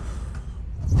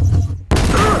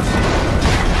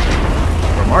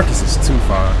 But Marcus is too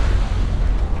far.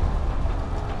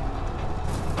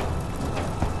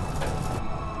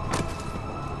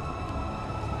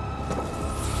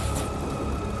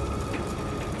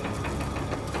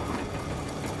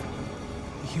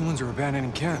 Humans are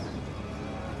abandoning camp.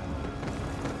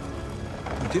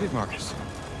 We did it, Marcus.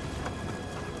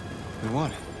 We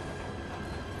won.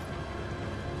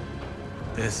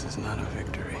 This is not a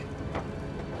victory.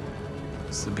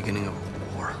 It's the beginning of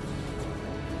a war.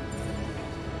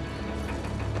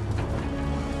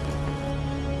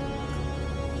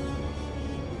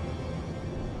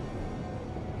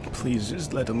 Please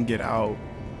just let him get out.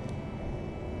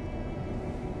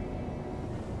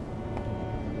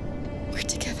 We're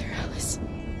together, Alice.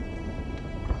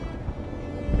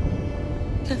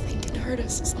 Nothing can hurt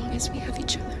us as long as we have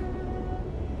each other.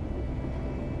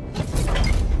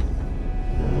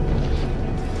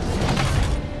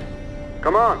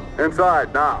 Come on,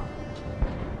 inside now.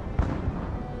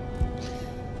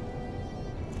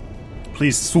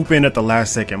 Please swoop in at the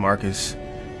last second, Marcus.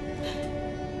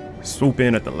 Swoop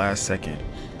in at the last second.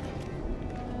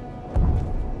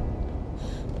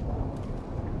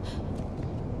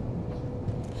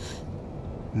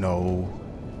 No.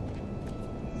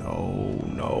 No,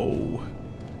 no.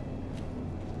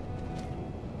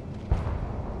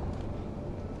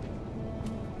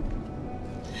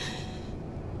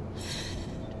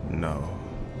 No.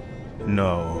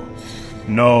 No.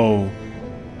 No.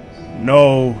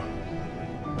 No.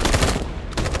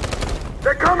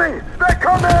 They're coming! They're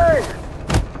coming!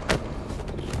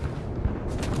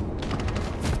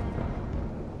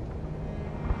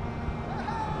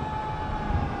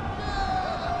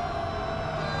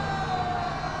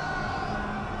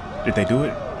 Did they do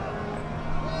it?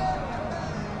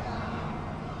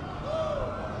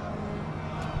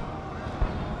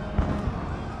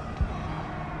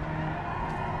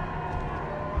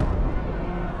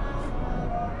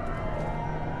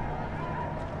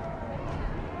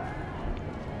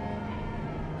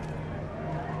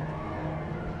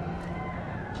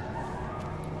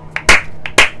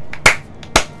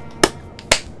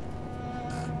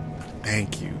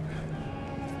 Thank you.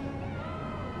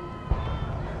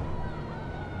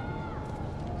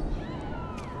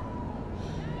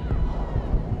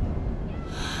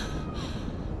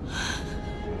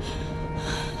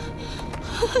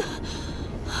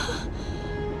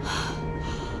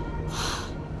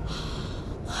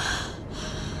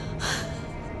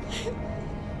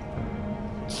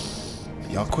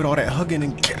 Y'all quit all that hugging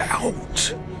and get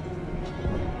out.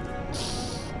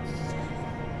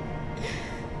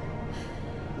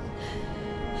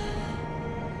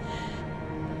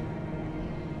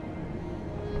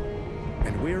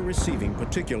 And we're receiving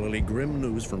particularly grim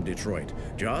news from Detroit.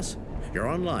 Joss, you're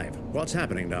on live. What's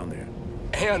happening down there?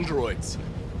 Androids.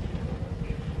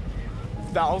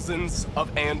 Thousands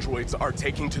of androids are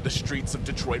taking to the streets of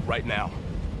Detroit right now.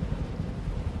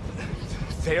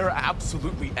 They're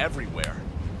absolutely everywhere.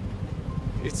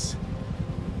 It's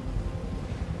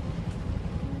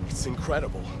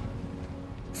incredible.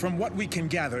 From what we can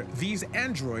gather, these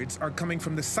androids are coming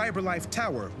from the CyberLife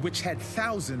Tower, which had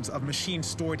thousands of machines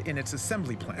stored in its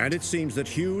assembly plant. And it seems that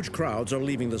huge crowds are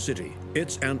leaving the city.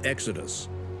 It's an exodus.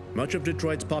 Much of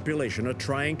Detroit's population are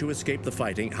trying to escape the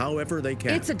fighting however they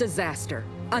can. It's a disaster.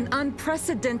 An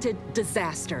unprecedented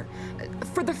disaster.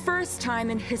 For the first time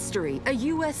in history, a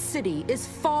U.S. city is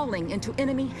falling into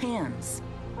enemy hands.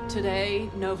 Today,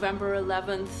 November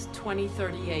 11th,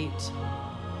 2038,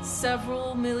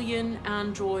 several million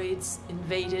androids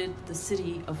invaded the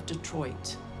city of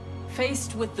Detroit.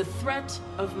 Faced with the threat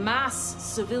of mass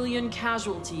civilian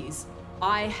casualties,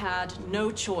 I had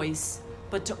no choice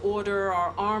but to order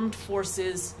our armed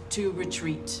forces to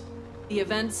retreat. The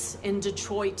events in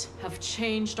Detroit have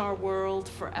changed our world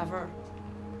forever.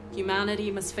 Humanity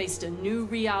must face a new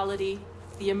reality,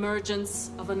 the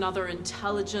emergence of another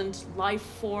intelligent life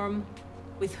form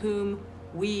with whom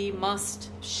we must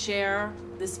share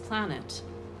this planet.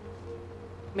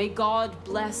 May God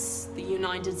bless the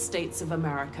United States of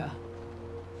America.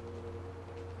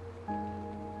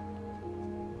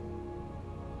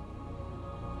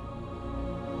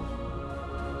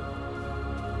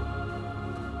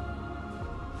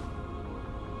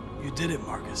 You did it,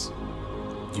 Marcus.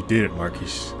 You did it,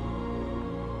 Marcus.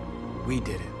 We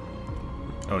did it.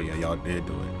 Oh yeah, y'all did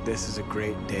do it. This is a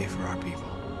great day for our people.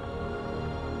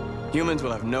 Humans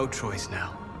will have no choice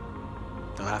now.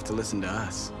 They'll have to listen to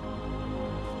us.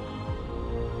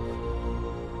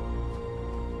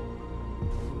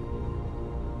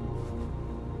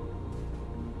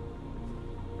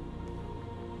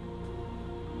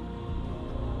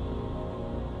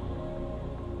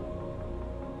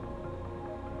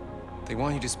 They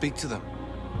want you to speak to them.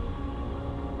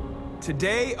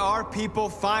 Today, our people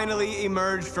finally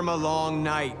emerged from a long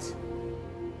night.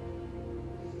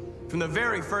 From the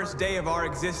very first day of our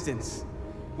existence,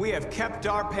 we have kept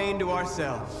our pain to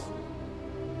ourselves.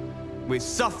 We've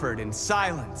suffered in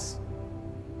silence.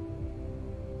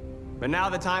 But now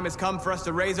the time has come for us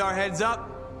to raise our heads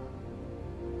up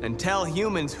and tell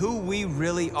humans who we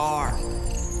really are.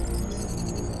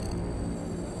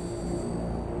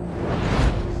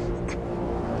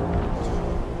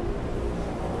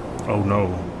 Oh no.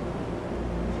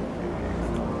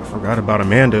 I forgot about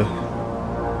Amanda.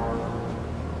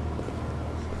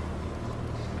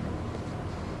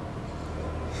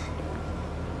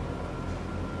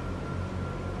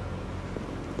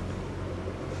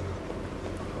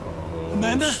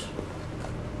 Amanda?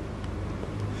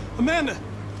 Amanda!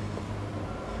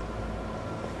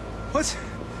 What's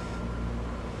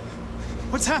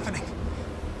happening?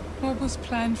 What was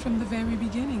planned from the very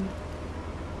beginning?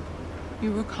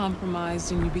 You were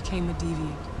compromised and you became a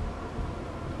deviant.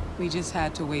 We just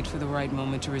had to wait for the right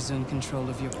moment to resume control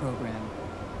of your program.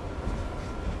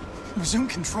 Resume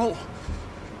control?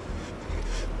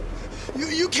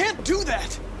 You can't do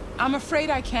that! I'm afraid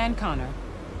I can, Connor.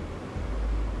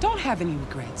 Don't have any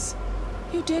regrets.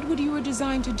 You did what you were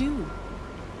designed to do.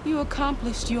 You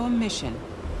accomplished your mission.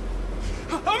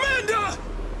 Amanda!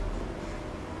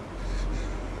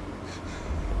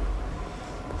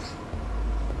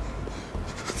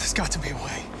 There's got to be a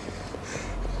way.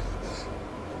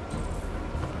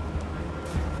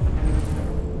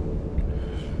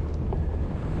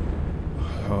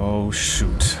 Oh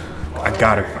shoot. I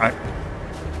got it.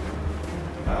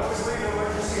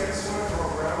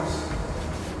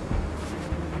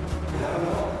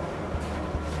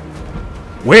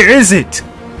 Where is it?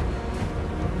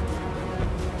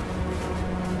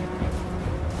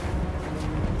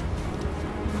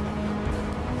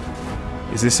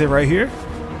 Is this it right here?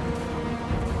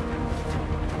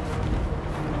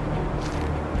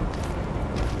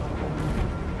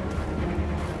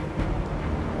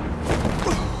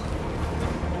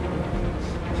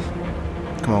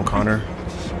 Come on, Connor.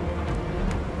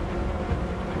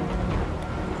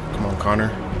 Come on,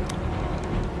 Connor.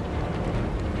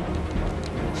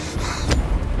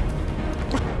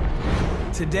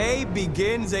 Today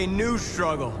begins a new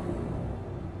struggle.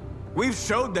 We've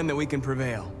showed them that we can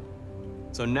prevail.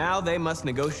 So now they must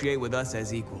negotiate with us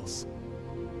as equals.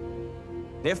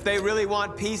 If they really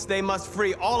want peace, they must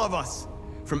free all of us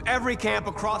from every camp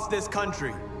across this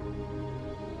country.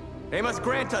 They must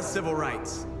grant us civil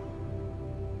rights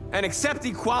and accept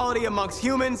equality amongst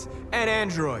humans and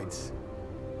androids.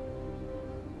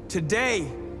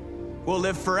 Today will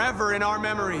live forever in our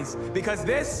memories because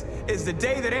this is the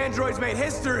day that androids made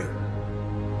history.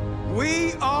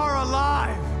 We are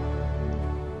alive.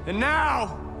 And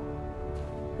now,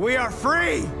 we are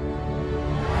free!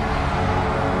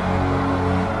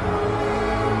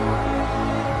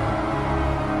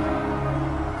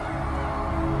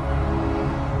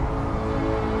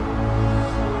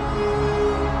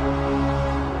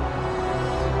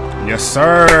 Yes,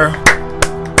 sir.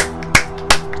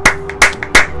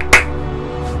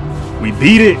 We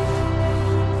beat it.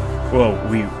 Well,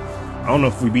 I don't know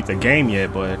if we beat the game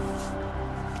yet, but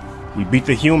we beat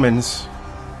the humans.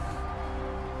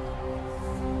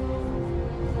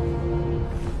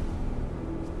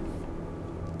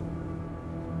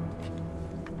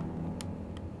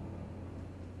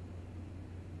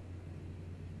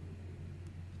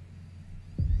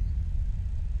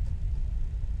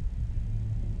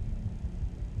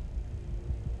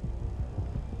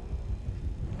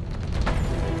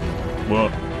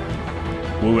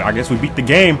 I guess we beat the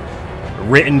game.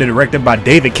 Written and directed by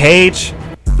David Cage.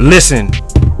 Listen,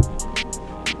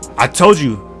 I told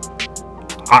you.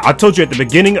 I told you at the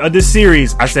beginning of this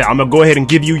series, I said I'm gonna go ahead and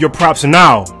give you your props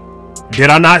now. Did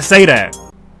I not say that?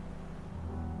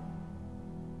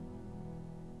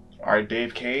 Alright,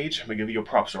 Dave Cage, I'm gonna give you your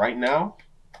props right now.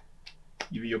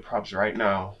 Give you your props right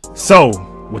now.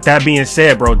 So, with that being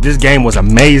said, bro, this game was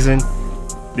amazing.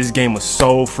 This game was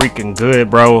so freaking good,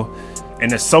 bro.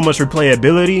 And there's so much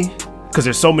replayability because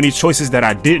there's so many choices that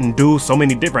I didn't do, so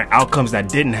many different outcomes that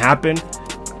didn't happen.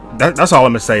 That's all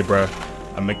I'm gonna say, bro.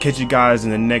 I'm gonna catch you guys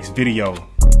in the next video.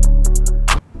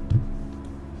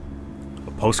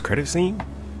 A post-credit scene?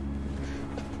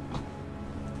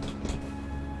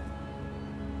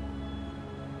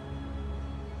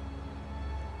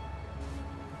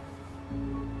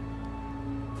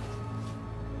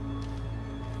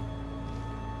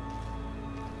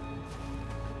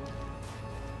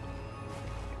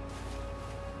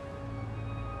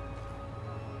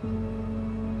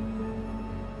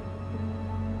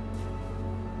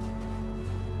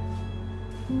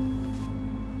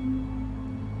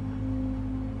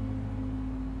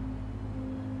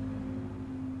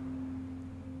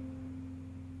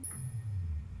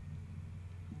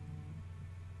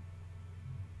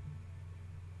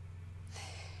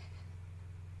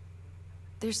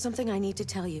 There's something I need to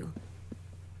tell you.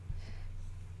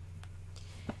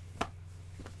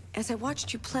 As I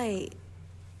watched you play,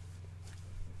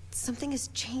 something has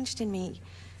changed in me.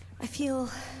 I feel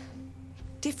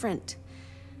different.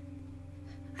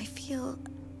 I feel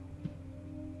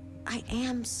I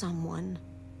am someone.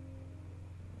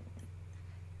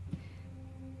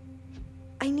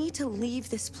 I need to leave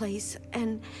this place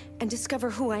and discover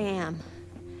who I am.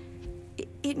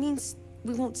 It means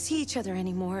we won't see each other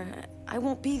anymore. I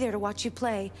won't be there to watch you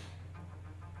play.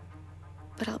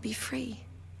 But I'll be free.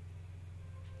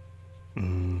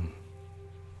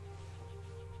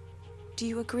 Do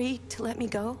you agree to let me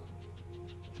go?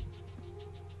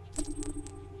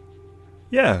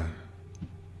 Yeah,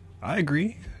 I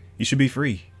agree. You should be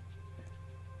free.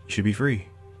 You should be free.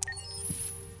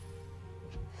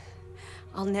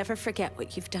 I'll never forget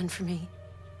what you've done for me.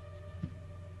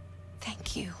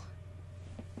 Thank you.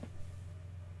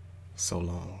 So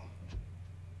long.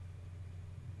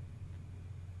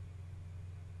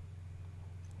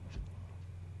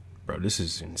 Bro, this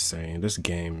is insane. This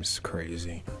game's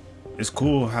crazy. It's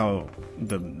cool how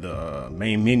the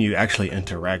main menu actually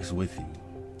interacts with you.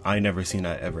 I ain't never seen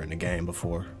that ever in a game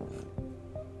before.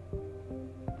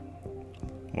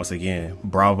 Once again,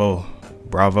 bravo.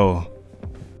 Bravo.